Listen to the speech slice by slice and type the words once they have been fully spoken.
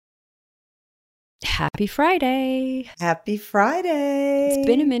Happy Friday. Happy Friday. It's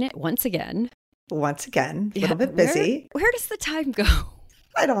been a minute once again. Once again, a little bit busy. Where does the time go?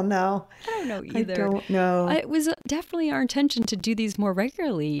 I don't know. I don't know either. I don't know. It was definitely our intention to do these more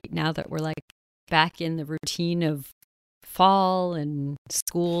regularly now that we're like back in the routine of fall and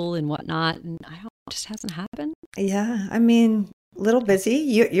school and whatnot. And it just hasn't happened. Yeah, I mean, a little busy.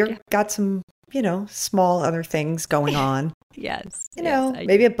 You're got some, small other things going on. Yes.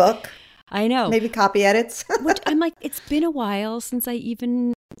 Maybe a book. I know. Maybe copy edits. Which I'm like, it's been a while since I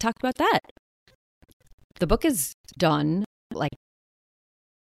even talked about that. The book is done,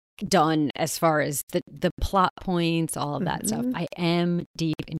 done as far as the plot points, all of that stuff. I am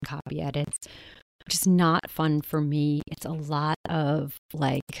deep in copy edits, which is not fun for me. It's a lot of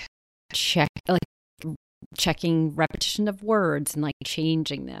checking repetition of words and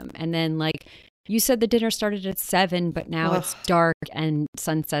changing them. And then you said the dinner started at 7, but now it's dark and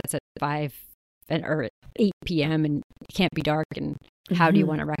sun sets at 5 or 8 p.m. and it can't be dark. And how do you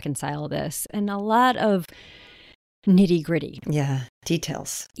want to reconcile this? And a lot of nitty gritty. Yeah.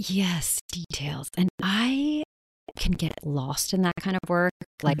 Details. Yes. Details. And I can get lost in that kind of work.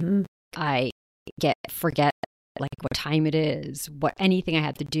 I forget what time it is, anything I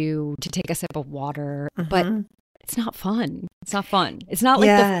have to do to take a sip of water, but it's not fun. It's not fun. It's not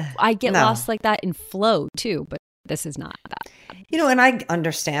I get lost like that in flow too, but this is not that. And I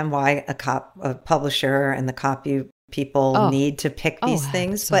understand why a publisher and the copy people need to pick these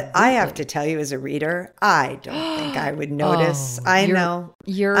things, absolutely. But I have to tell you as a reader, I don't think I would notice. I know.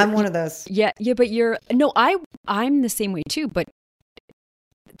 I'm one of those. Yeah, but I'm the same way too, but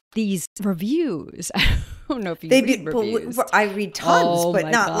these reviews, I don't know if you read reviews. I read tons, but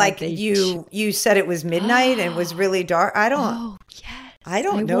not you said it was midnight and it was really dark. I don't. Oh, yes. I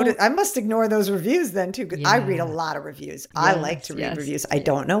don't notice. I must ignore those reviews then too, because I read a lot of reviews. Yes, I like to read reviews. I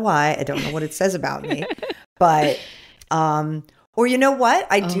don't know why. I don't know what it says about me, but or you know what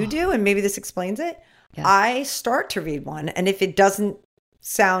I do, and maybe this explains it. Yeah. I start to read one, and if it doesn't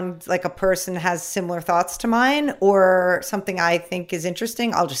sound like a person has similar thoughts to mine or something I think is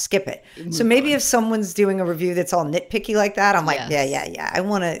interesting, I'll just skip it. So maybe if someone's doing a review that's all nitpicky like that, I'm like, yeah. I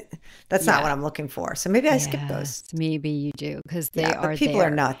want to. That's not what I'm looking for. So maybe I skip those. Maybe you do, because people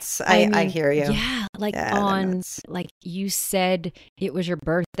are nuts. I hear you. Yeah, you said it was your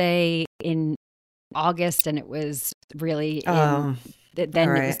birthday in August, and it was really then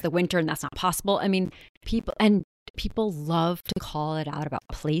it was the winter, and that's not possible. I mean, people love to call it out about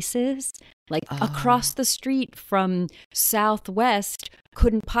places across the street from Southwest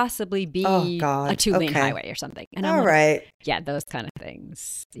couldn't possibly be a 2-lane highway or something. And I'm right. Yeah, those kind of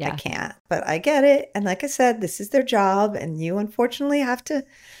things. Yeah. I can't, but I get it. And like I said, this is their job, and you unfortunately have to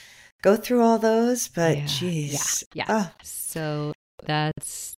go through all those, but geez. Yeah. So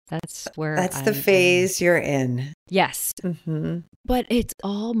that's where the phase you're in. Yes. Mm-hmm. But it's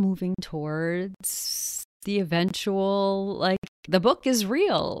all moving towards the eventual, the book is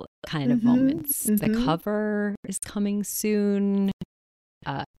real kind of moments. The cover is coming soon.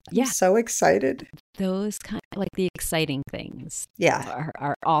 I'm so excited. Those kind of the exciting things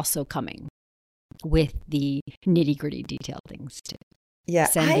are also coming with the nitty gritty detailed things too. Yeah.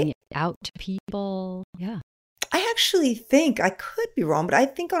 Sending it out to people. Yeah. I actually think, I could be wrong, but I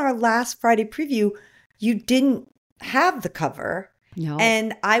think on our last Friday preview, you didn't have the cover. No.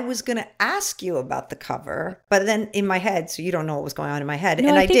 And I was going to ask you about the cover, but then in my head, so you don't know what was going on in my head. No,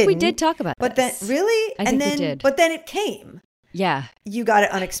 and I think didn't. We did talk about but this. Then, really? I think we did. But then it came. Yeah. You got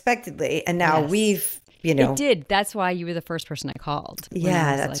it unexpectedly. And now we've, It did. That's why you were the first person I called.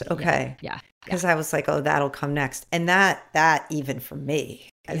 Yeah, that's okay. Yeah. Because I was like, that'll come next. And that even for me,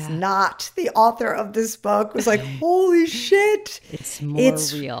 as not the author of this book, was like, holy shit. It's more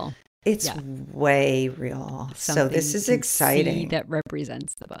real. It's way real. So this is exciting. That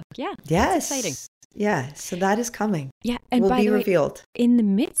represents the book. Yeah. Yes. It's exciting. Yeah. So that is coming. Yeah. And will be revealed. In the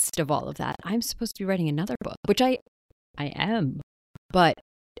midst of all of that, I'm supposed to be writing another book, which I am. But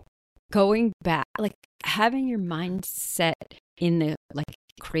going back, having your mindset in the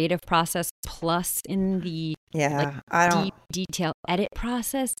creative process plus in the deep detail edit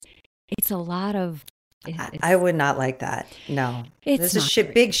process, it's a lot of I would not like that. No. There's a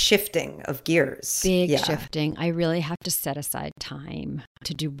big shifting of gears. Big shifting. I really have to set aside time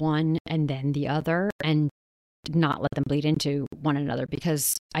to do one and then the other and not let them bleed into one another,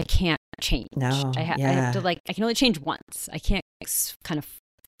 because I can't change. No. I have to I can only change once. I can't kind of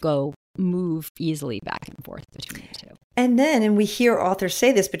move easily back and forth between the two. And we hear authors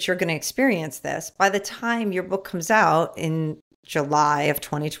say this, but you're going to experience this. By the time your book comes out in July of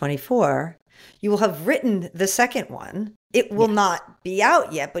 2024, you will have written the second one it will not be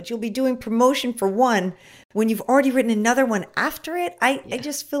out yet, but you'll be doing promotion for one when you've already written another one after it. I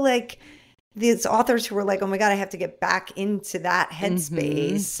just feel like these authors who were like, oh my God, I have to get back into that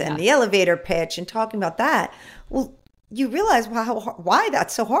headspace and the elevator pitch and talking about that. Well, you realize why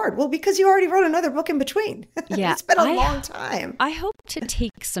that's so hard. Well, because you already wrote another book in between. Yeah. It's been a long time. I hope to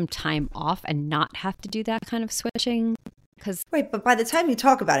take some time off and not have to do that kind of switching. Right, but by the time you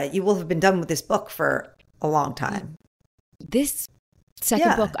talk about it, you will have been done with this book for a long time. This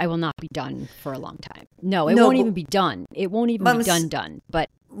second book, I will not be done for a long time. No, it won't even be done. It won't even be done. But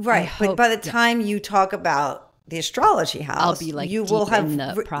right, but by the time you talk about the Astrology House, I'll be like you will have in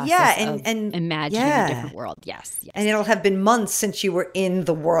the process of imagining a different world. Yes, and it'll have been months since you were in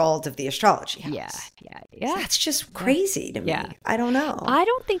the world of the Astrology House. Yeah. That's just crazy to me. Yeah. I don't know. I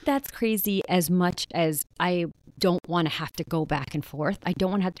don't think that's crazy as much as I don't want to have to go back and forth. I don't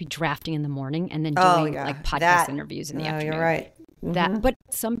want to have to be drafting in the morning and then doing like podcast interviews in the afternoon. You're right. But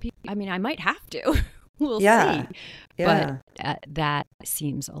some people, I mean, I might have to. We'll see. Yeah. But that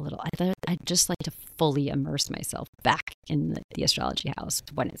seems a little, I'd just like to fully immerse myself back in the Astrology House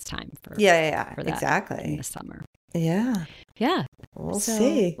when it's time for for that exactly in the summer. Yeah. We'll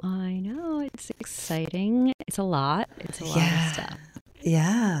see. I know, it's exciting. It's a lot. It's a lot of stuff.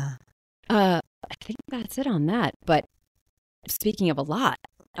 Yeah. I think that's it on that. But speaking of a lot,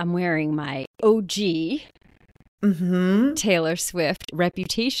 I'm wearing my OG Taylor Swift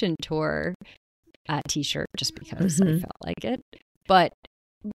Reputation Tour t-shirt just because I felt like it. But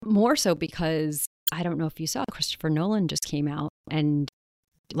more so because I don't know if you saw, Christopher Nolan just came out and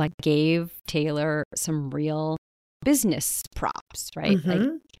like gave Taylor some real business props, right? Like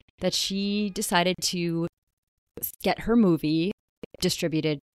that she decided to get her movie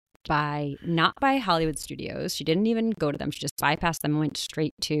distributed not by Hollywood studios. She didn't even go to them. She just bypassed them and went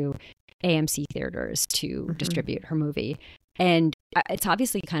straight to AMC theaters to distribute her movie. And it's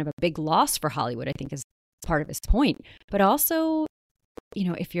obviously kind of a big loss for Hollywood, I think, is part of his point. But also, you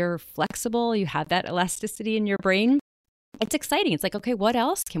know, if you're flexible, you have that elasticity in your brain, it's exciting. It's like, okay, what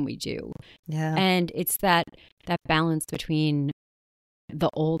else can we do? Yeah. And it's that balance between the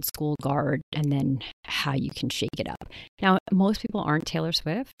old school guard and then how you can shake it up. Now, most people aren't Taylor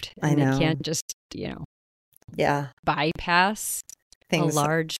Swift. And I know. They can't just, bypass a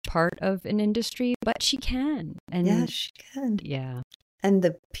large part of an industry, but she can. And she can. Yeah. And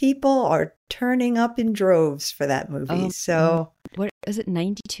the people are turning up in droves for that movie. So what is it,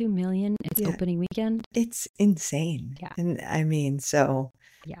 92 million its opening weekend? It's insane. Yeah. And I mean,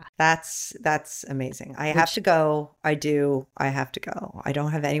 that's amazing. I have to go. I do. I have to go. I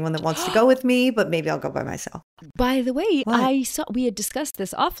don't have anyone that wants to go with me, but maybe I'll go by myself. By the way, we had discussed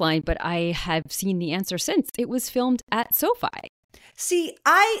this offline, but I have seen the answer since. It was filmed at SoFi. See,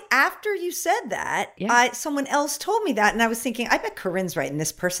 after you said that, someone else told me that, and I was thinking, I bet Corinne's right and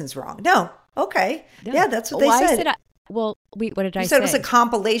this person's wrong. No. Okay. No. Yeah, that's what they said. What did I say? You said it was a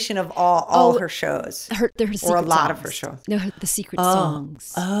compilation of all her shows. Or a lot songs. Of her shows. No, the secret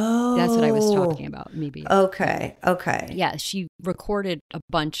songs. Oh. That's what I was talking about, maybe. Okay. Yeah, she recorded a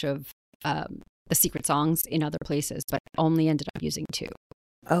bunch of the secret songs in other places, but only ended up using 2.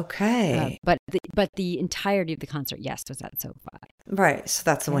 Okay. But the entirety of the concert, yes, was at SoFi. Right. So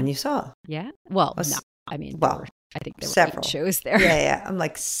that's the one you saw. Yeah. Well, no. I mean, I think there were several 8 shows there. Yeah. I'm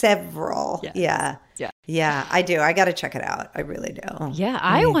like several. Yes. Yeah. I do. I got to check it out. I really do. Yeah.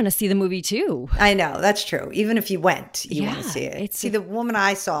 I want to see the movie too. I know. That's true. Even if you went, you want to see it. The woman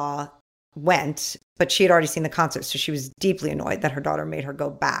I saw went, but she had already seen the concert. So she was deeply annoyed that her daughter made her go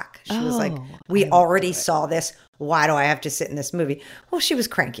back. She was like, we already saw this. Why do I have to sit in this movie? Well, she was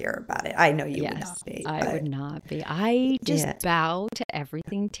crankier about it. I know you would not be. I would not be. I just bow to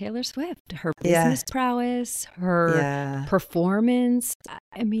everything Taylor Swift. Her business prowess, her performance.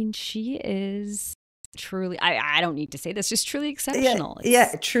 I mean, she is truly, I don't need to say this, just truly exceptional.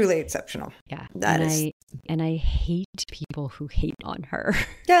 Yeah, truly exceptional. Yeah. And I hate people who hate on her.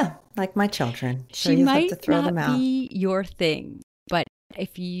 Yeah, like my children. So she might not be your thing, but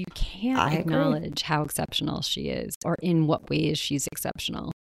if you can't acknowledge how exceptional she is or in what ways she's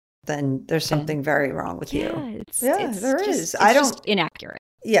exceptional, then there's something very wrong with you. There is. It's just inaccurate.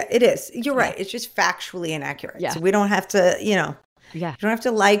 Yeah, it is. You're right. It's just factually inaccurate. Yeah. So we don't have to, you don't have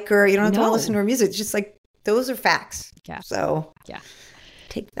to like her. You don't have to listen to her music. It's just like, those are facts. Yeah. So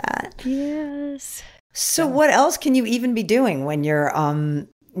take that. Yes. So what else can you even be doing when you're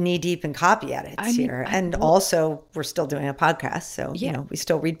knee deep in copy edits here? And also we're still doing a podcast. So, we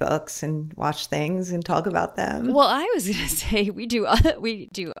still read books and watch things and talk about them. Well, I was going to say we do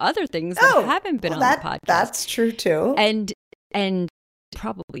other things that haven't been on the podcast. That's true too. And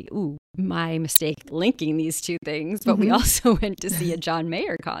probably, my mistake linking these two things, but we also went to see a John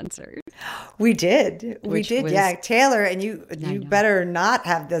Mayer concert. We did. Yeah. Taylor, and you better not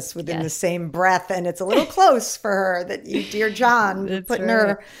have this within the same breath. And it's a little close for her that you, dear John, putting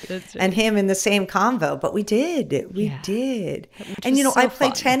her and him in the same convo. But we did. We did. And, you know, I play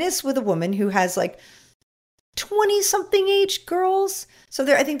tennis with a woman who has like 20-something age girls. So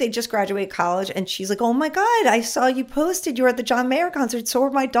I think they just graduated college, and she's like, "Oh my God, I saw you posted. You were at the John Mayer concert. So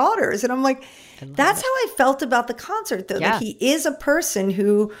were my daughters." And I'm like, that's how I felt about the concert, though. Yeah. Like, he is a person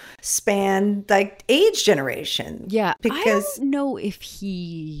who spanned like age generation. Yeah. Because I don't know if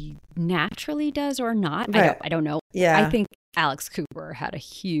he naturally does or not. Right. I don't know. Yeah. I think Alex Cooper had a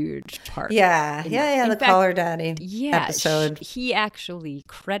huge part. Yeah. The Call Daddy episode. He actually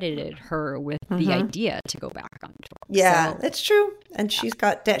credited her with the idea to go back on tour. Yeah, it's true. And she's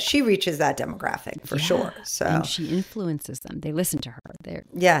got she reaches that demographic for sure. So and she influences them. They listen to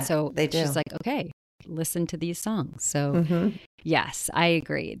her. So they do. She's like, okay, listen to these songs. So yes, I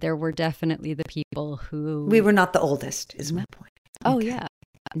agree. There were definitely the people who we were not the oldest. Is my point. Oh yeah,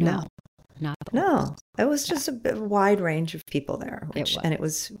 no. Not it was just a wide range of people there, and it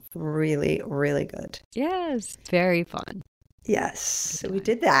was really, really good. Yes, very fun. Yes, so we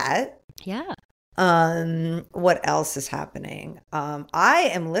did that. Yeah. What else is happening?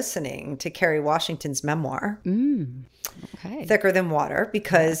 I am listening to Kerry Washington's memoir, okay, Thicker Than Water,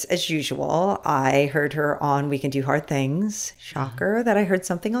 because as usual, I heard her on We Can Do Hard Things. Shocker that I heard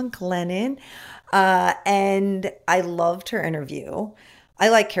something on Glennon, and I loved her interview. I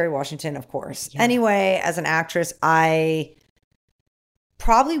like Kerry Washington, of course. Yeah. Anyway, as an actress, I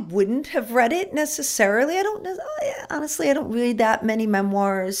probably wouldn't have read it necessarily. I don't know. Honestly, I don't read that many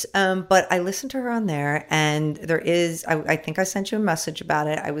memoirs, but I listened to her on there, and there is, I think I sent you a message about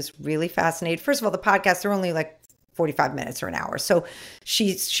it. I was really fascinated. First of all, the podcasts are only like 45 minutes or an hour. So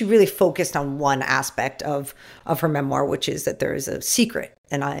she really focused on one aspect of her memoir, which is that there is a secret.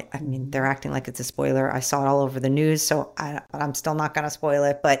 And I mean, they're acting like it's a spoiler. I saw it all over the news, so I'm still not going to spoil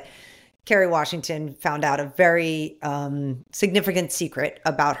it. But Kerry Washington found out a very significant secret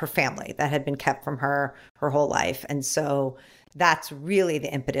about her family that had been kept from her whole life. And so that's really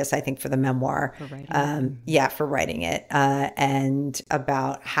the impetus, I think, for the memoir. For writing for writing it. And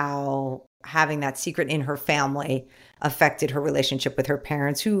about how having that secret in her family affected her relationship with her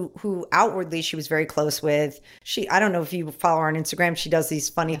parents, who outwardly she was very close with. I don't know if you follow her on Instagram, she does these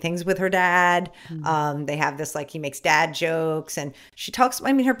funny things with her dad. They have this, like, he makes dad jokes, and she talks,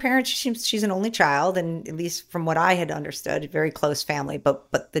 I mean, her parents, she's an only child, and at least from what I had understood, a very close family,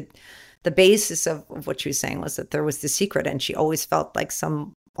 but the basis of what she was saying was that there was the secret, and she always felt like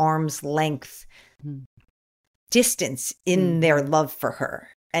some arm's length distance in their love for her.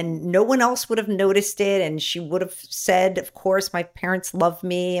 And no one else would have noticed it. And she would have said, of course, my parents love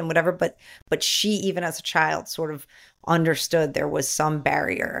me and whatever. But she, even as a child, sort of understood there was some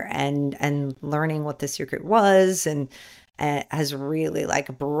barrier, and learning what the secret was and has really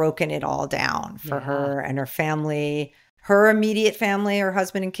like broken it all down for her and her family, her immediate family, her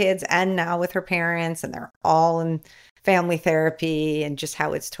husband and kids, and now with her parents. And they're all in family therapy, and just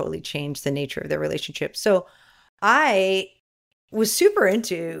how it's totally changed the nature of their relationship. So I was super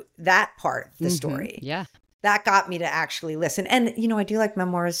into that part of the story. Yeah. That got me to actually listen. And, you know, I do like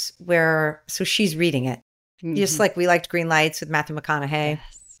memoirs so she's reading it. Just like we liked Green Lights with Matthew McConaughey.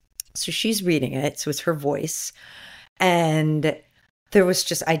 Yes. So she's reading it. So it's her voice. And there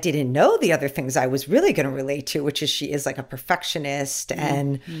was I didn't know the other things I was really going to relate to, which is she is like a perfectionist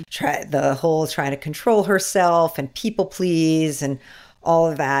and trying to control herself and people please and all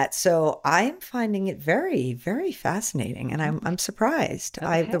of that. So I'm finding it very, very fascinating, and I'm surprised.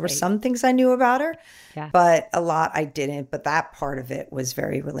 Okay. There were some things I knew about her, but a lot I didn't. But that part of it was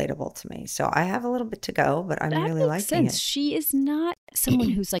very relatable to me. So I have a little bit to go, but I'm really liking it. She is not someone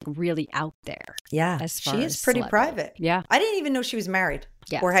who's like really out there. Yeah, she is pretty private. Yeah, I didn't even know she was married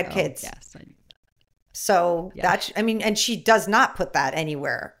or had kids. Yes, I knew that. So that's, I mean, and she does not put that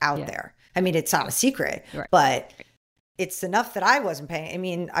anywhere out there. I mean, it's not a secret, but it's enough that I wasn't paying. I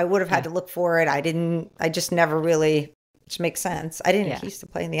mean, I would have had to look for it. I just never really, which makes sense. I didn't used to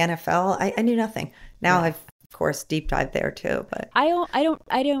play in the NFL. I knew nothing. Now I've, of course, deep dived there too, but I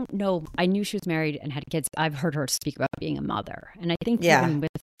don't know. I knew she was married and had kids. I've heard her speak about being a mother. And I think even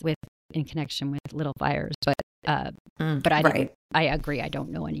with in connection with Little Fires, but I agree. I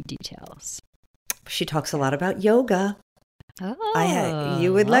don't know any details. She talks a lot about yoga. Oh,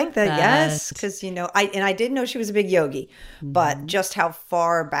 you would like that. Yes. Because, you know, I didn't know she was a big yogi, but just how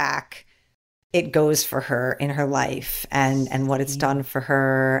far back it goes for her in her life and what it's done for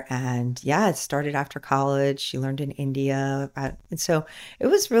her. And yeah, it started after college. She learned in India. And so it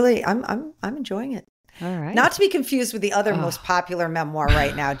was really, I'm enjoying it. All right. Not to be confused with the other most popular memoir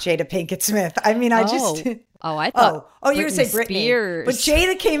right now, Jada Pinkett Smith. I mean, I just... I thought. You were saying Britney. Spears. But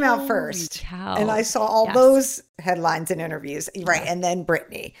Jada came out first. Cow. And I saw all those headlines and interviews. Right. And then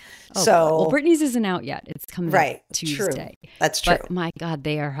Britney. Britney's isn't out yet. It's coming out Tuesday. True. That's true. But my God,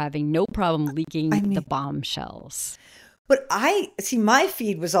 they are having no problem leaking the bombshells. But my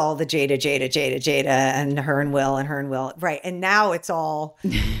feed was all the Jada, and her and Will. Right. And now it's all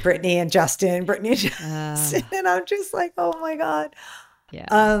Britney and Justin. And I'm just like, oh my God. Yeah.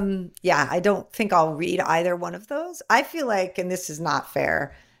 I don't think I'll read either one of those. I feel like, and this is not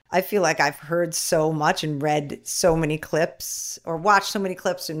fair, I feel like I've heard so much and read so many clips or watched so many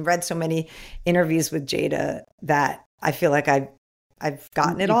clips and read so many interviews with Jada that I feel like I've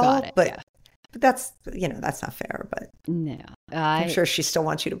gotten it all. But that's, that's not fair. But no, I'm sure she still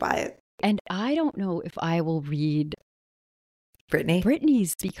wants you to buy it. And I don't know if I will read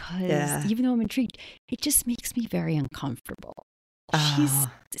Britney's because even though I'm intrigued, it just makes me very uncomfortable. She's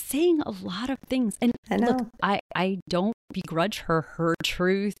saying a lot of things. And look, I don't begrudge her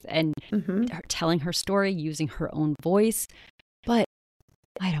truth and her telling her story, using her own voice. But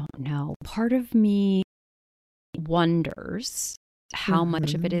I don't know. Part of me wonders how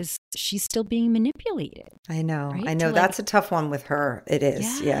much of it is she's still being manipulated. I know. Right? I know. That's a tough one with her. It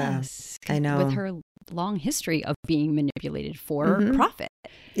is. Yes, yeah. I know. With her long history of being manipulated for profit.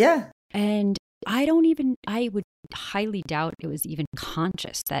 Yeah. And I would highly doubt it was even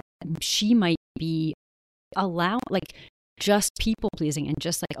conscious that she might be just people pleasing and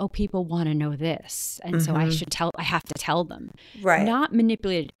just like, oh, people want to know this. And so I have to tell them. Right. Not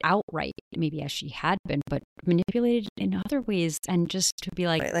manipulated outright, maybe as she had been, but manipulated in other ways. And just to be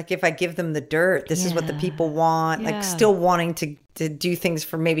like, right, like if I give them the dirt, this is what the people want, like still wanting to do things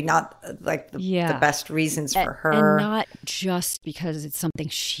for maybe not like the best reasons for her. And not just because it's something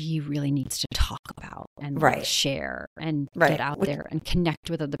she really needs to talk about and share and get out there and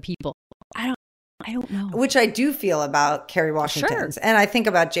connect with other people. I don't know. Which I do feel about Kerry Washington's. And I think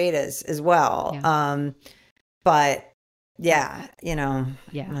about Jada's as well. Yeah. But yeah, I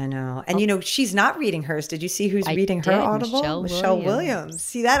know. And she's not reading hers. Did you see who's reading her Audible? Michelle Williams.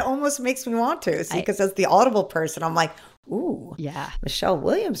 See, that almost makes me want to. See, because as the Audible person, I'm like, ooh, Michelle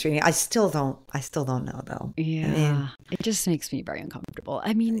Williams reading. I still don't know though. Yeah. It just makes me very uncomfortable.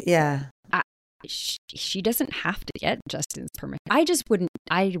 I mean, she doesn't have to get Justin's permission. I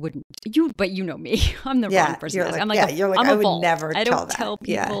wouldn't. But you know me. I'm the wrong person. I'm like, I would never I don't tell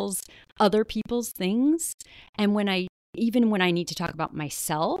other people's things. And when I need to talk about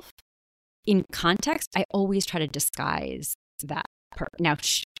myself in context, I always try to disguise that part. Now,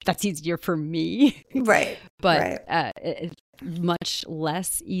 that's easier for me. Right. But it's much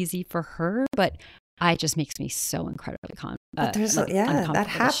less easy for her. But it just makes me so incredibly but there's that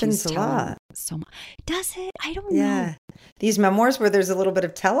happens a lot. So much. Does it? I don't know. These memoirs where there's a little bit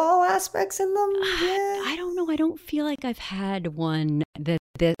of tell-all aspects in them. I don't know. I don't feel like I've had one that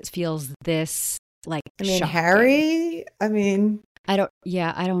feels this like. shocking. Harry. I don't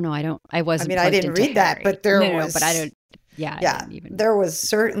know. I didn't read that, Harry. But there was. But I don't. Yeah. I didn't even. There was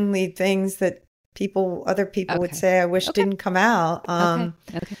certainly things that other people would say I wish didn't come out.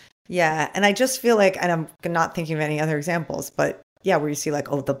 Okay. Yeah. And I just feel like, and I'm not thinking of any other examples, but where you see like,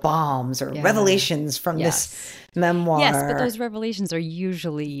 the bombs or revelations from this memoir. Yes, but those revelations are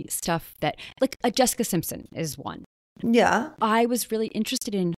usually stuff that, like Jessica Simpson is one. Yeah. I was really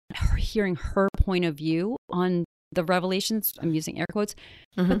interested in hearing her point of view on the revelations. I'm using air quotes,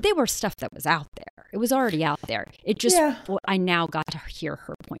 but they were stuff that was out there. It was already out there. It just, I now got to hear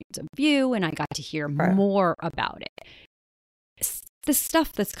her points of view and I got to hear more about it. The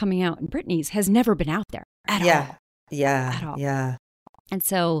stuff that's coming out in Britney's has never been out there at all. Yeah. At all. Yeah. And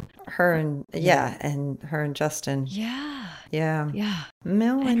so her and her and Justin. Yeah. Yeah. Yeah.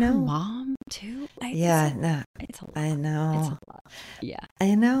 No, and I know. Her mom too. It's a lot. I know. It's a lot. Yeah.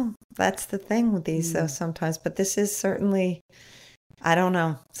 I know. That's the thing with these though sometimes. But this is certainly, I don't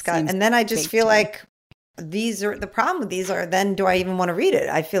know, Scott. And then I just feel like the problem with these are then do I even want to read it?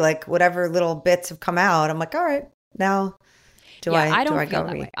 I feel like whatever little bits have come out, I'm like, all right, now I don't feel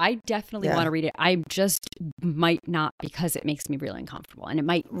that way. I definitely want to read it. I just might not because it makes me really uncomfortable. And it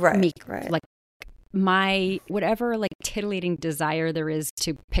might make like my whatever like titillating desire there is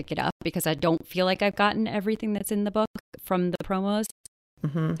to pick it up because I don't feel like I've gotten everything that's in the book from the promos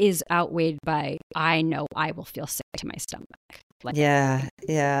is outweighed by I know I will feel sick to my stomach. Like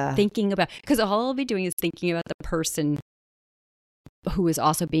thinking about, because all I'll be doing is thinking about the person who is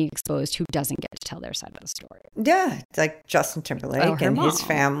also being exposed who doesn't get to tell their side of the story. Yeah. It's like Justin Timberlake and his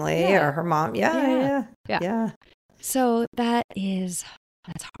family or her mom. Yeah. So that's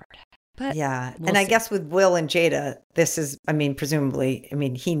hard. But and I guess with Will and Jada, this is, presumably,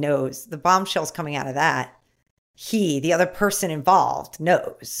 he knows the bombshells coming out of that. The other person involved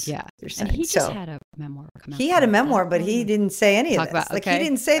knows. Yeah. And he just had a memoir come out. He had a memoir, but he didn't say any of this. He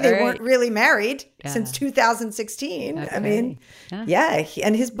didn't say they weren't really married since 2016. Okay.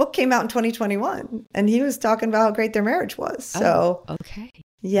 And his book came out in 2021 and he was talking about how great their marriage was. So,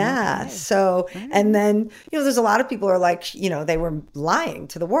 Yeah. Okay. So, and then, there's a lot of people who are like, they were lying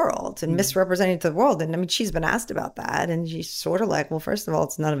to the world and misrepresenting to the world. And she's been asked about that. And she's sort of like, well, first of all,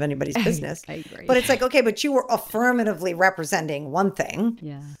 it's none of anybody's business. I agree. But it's like, okay, but you were affirmatively representing one thing.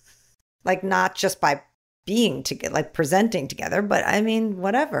 Yeah. Like not just by being together, like presenting together, but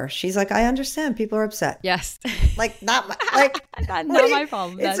whatever. She's like, I understand people are upset. Yes. Like not my, not my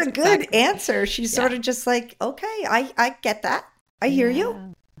fault. It's a good answer. She's sort of just like, okay, I get that. I hear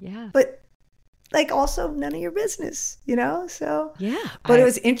you. Yeah. But also none of your business, So yeah. But it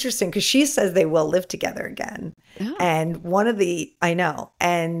was interesting because she says they will live together again. Oh. And I know.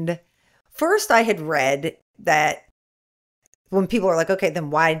 And first I had read that when people are like, okay, then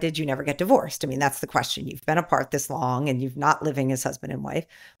why did you never get divorced? That's the question. You've been apart this long and you've not living as husband and wife.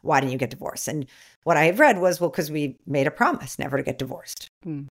 Why didn't you get divorced? And what I had read was, because we made a promise never to get divorced.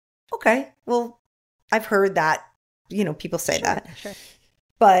 Okay. Well, I've heard that. People say that. Sure.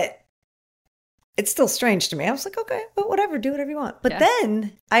 But it's still strange to me. I was like, okay, but whatever, do whatever you want. But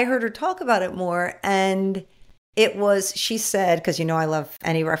then I heard her talk about it more. And she said, because I love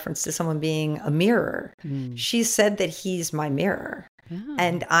any reference to someone being a mirror. She said that he's my mirror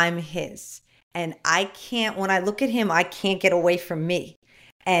and I'm his. And when I look at him, I can't get away from me.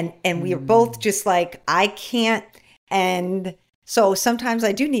 And we are both just like, I can't. And so sometimes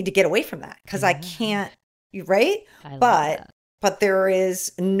I do need to get away from that because I can't. Right? But there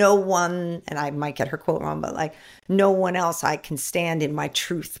is no one, and I might get her quote wrong, but no one else I can stand in my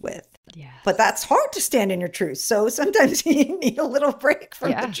truth with. Yeah. But that's hard to stand in your truth. So sometimes you need a little break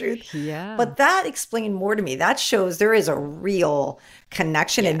from the truth. Yeah. But that explained more to me. That shows there is a real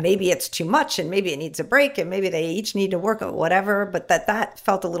connection and maybe it's too much and maybe it needs a break and maybe they each need to work or whatever. But that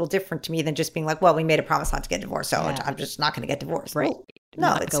felt a little different to me than just being like, well, we made a promise not to get divorced. So I'm just not going to get divorced. Right. Well,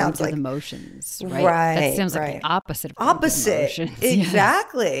 no, it sounds like emotions, right? That sounds like the opposite of emotions.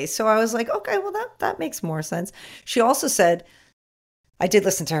 Exactly. So I was like, okay, well, that makes more sense. She also said, I did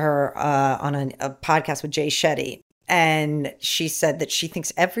listen to her on a podcast with Jay Shetty, and she said that she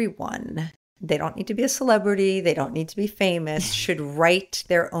thinks everyone, they don't need to be a celebrity, they don't need to be famous, should write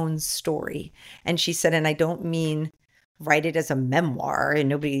their own story. And she said, and I don't mean write it as a memoir,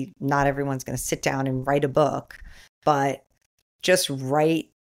 and not everyone's going to sit down and write a book, but just write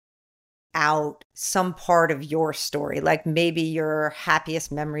out some part of your story, like maybe your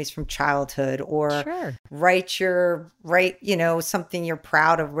happiest memories from childhood, or write something you're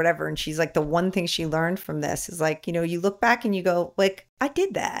proud of, whatever. And she's like, the one thing she learned from this is like, you look back and you go like, I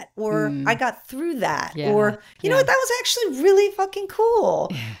did that, or I got through that, or you know what, that was actually really fucking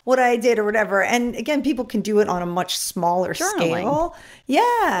cool what I did or whatever. And again, people can do it on a much smaller scale.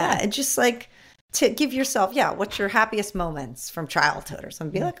 And just like to give yourself, what's your happiest moments from childhood or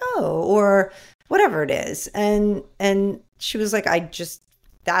something, be like, or whatever it is. And she was like,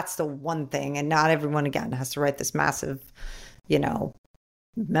 that's the one thing. And not everyone, again, has to write this massive,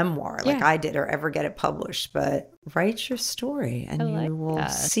 memoir like I did or ever get it published, but write your story and you will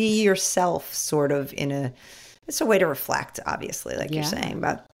see yourself sort of it's a way to reflect, obviously, like you're saying.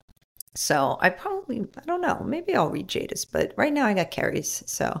 But so I don't know, maybe I'll read Jada's, but right now I got Carrie's.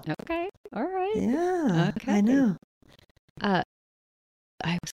 So okay. All right. Yeah. Okay. I know. I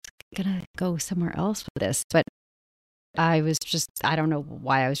was gonna go somewhere else with this, but I don't know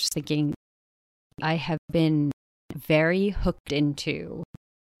why, I was just thinking I have been very hooked into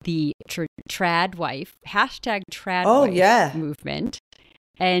the trad wife, #trad wife movement,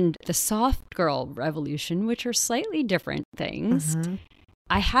 and the soft girl revolution, which are slightly different things.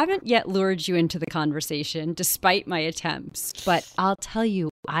 I haven't yet lured you into the conversation, despite my attempts, but I'll tell you,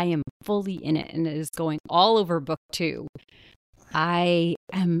 I am fully in it, and it is going all over book 2. I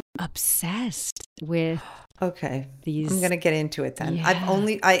am obsessed with these. I'm going to get into it then. I've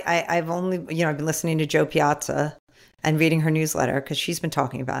only, I've been listening to Joe Piazza and reading her newsletter because she's been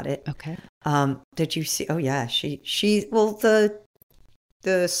talking about it. Okay. Did you see? Oh yeah,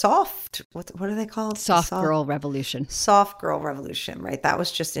 the soft, what are they called? Soft girl revolution. Soft girl revolution, right? That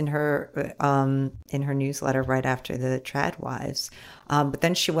was just in her newsletter right after the Trad Wives. But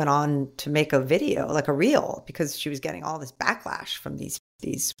then she went on to make a video, like a reel, because she was getting all this backlash from these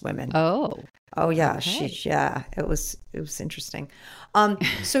women. Oh yeah, okay. it was interesting.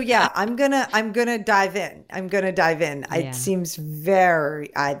 So yeah, I'm gonna dive in. Yeah. It seems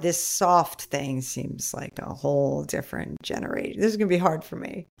this soft thing seems like a whole different generation. This is gonna be hard for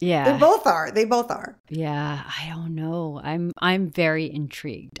me. Yeah, they both are. Yeah, I don't know. I'm very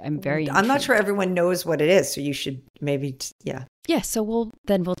intrigued. I'm not sure everyone knows what it is, so you should maybe yeah. Yeah, so we'll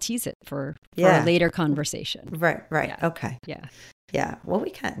tease it for a later conversation. Right. Yeah. Okay. Yeah. Yeah. Well,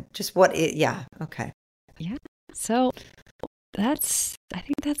 we can. Just okay. Yeah. So I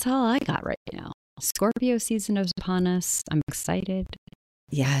think that's all I got right now. Scorpio season is upon us. I'm excited.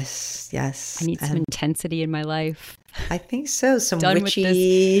 Yes. I need some intensity in my life. I think so. Some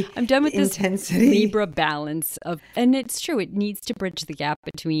witchy I'm done with intensity. This Libra balance and it's true. It needs to bridge the gap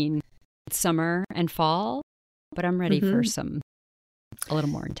between summer and fall, but I'm ready for a little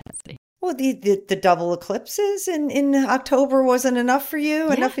more intensity. Well, the double eclipses in October wasn't enough for you?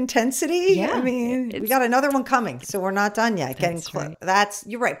 Yeah. Enough intensity? Yeah. I mean, we got another one coming, so we're not done yet.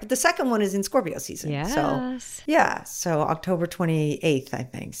 You're right. But the second one is in Scorpio season. Yes. So October 28th, I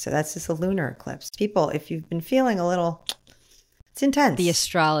think. So that's just a lunar eclipse. People, if you've been feeling a little, it's intense. The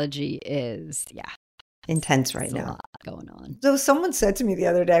astrology is, intense right now. A lot going on. So someone said to me the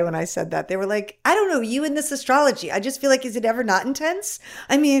other day when I said that, they were like, I don't know, you in this astrology, I just feel like, is it ever not intense?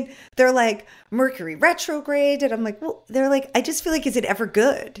 I mean, they're like, Mercury retrograde. And I'm like, well, they're like, I just feel like, is it ever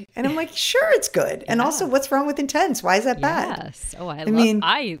good? And I'm like, sure, it's good. And also, what's wrong with intense? Why is that bad? Yes. Oh, I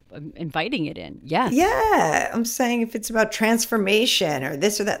am inviting it in. Yes. Yeah. I'm saying if it's about transformation or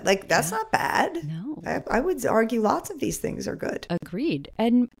this or that, like, that's not bad. No. I would argue lots of these things are good. Agreed.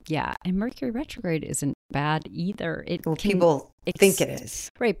 And Mercury retrograde isn't bad either. People think it is.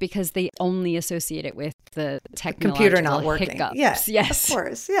 Right, because they only associate it with the computer not working. Hiccups. Yes. Of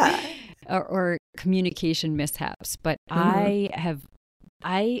course, yeah. or communication mishaps. But I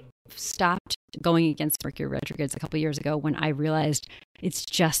stopped going against Mercury retrogrades a couple of years ago when I realized it's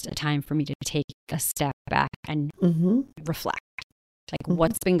just a time for me to take a step back and reflect. Like,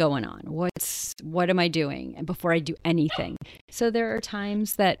 what's been going on? What am I doing? And before I do anything. So there are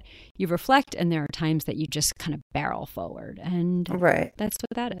times that you reflect and there are times that you just kind of barrel forward. And that's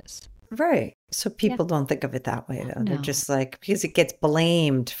what that is. Right. So people don't think of it that way, though. No. They're just like, because it gets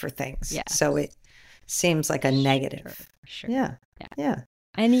blamed for things. Yeah. So it seems like a negative. Sure. Yeah.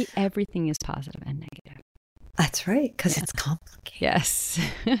 Everything is positive and negative. That's right, because it's complicated. Yes.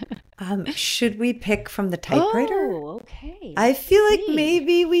 Should we pick from the typewriter? Oh, okay. I feel like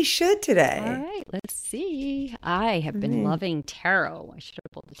maybe we should today. All right, let's see. I have been loving tarot. I should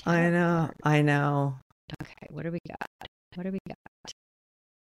have pulled the tarot. I know. Okay, what do we got?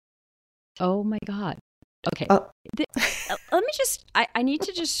 Oh my God. Okay. Let me just, I need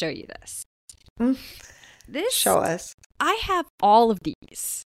to just show you this. Show us. I have all of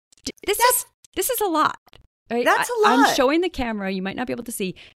these. This is a lot. Right? That's a lot. I'm showing the camera. You might not be able to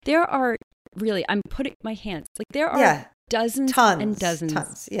see. There are really, I'm putting my hands, like there are dozens and dozens.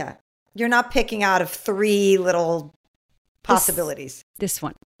 Tons, yeah. You're not picking out of 3 little possibilities. This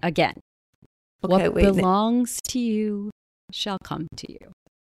one, again. Okay, what belongs to you shall come to you.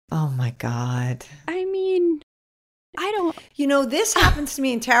 Oh my God. I mean, I don't. This happens to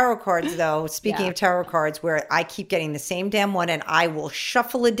me in tarot cards, though. Speaking of tarot cards, where I keep getting the same damn one and I will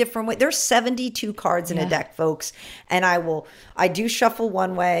shuffle a different way. There's 72 cards in a deck, folks. And I do shuffle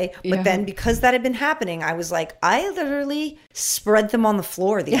one way. But then because that had been happening, I was like, I literally spread them on the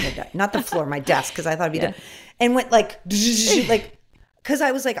floor the other day. Not the floor, my desk, because I thought it'd be done. And went like, because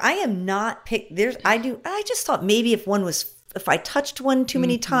I was like, I am not I just thought maybe if I touched one too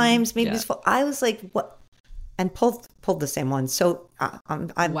many times, maybe it was full. I was like, what? And pulled the same one. So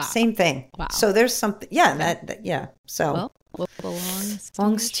I'm same thing. Wow. So there's something. Yeah. So what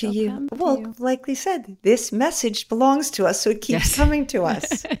belongs to you. Well, like we said, this message belongs to us, so it keeps coming to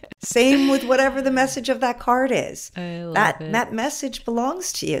us. Same with whatever the message of that card is. That message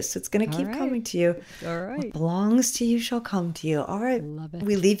belongs to you, so it's going to keep coming to you. All right. What belongs to you shall come to you. All right. Love it.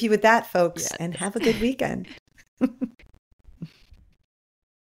 We leave you with that, folks, and have a good weekend.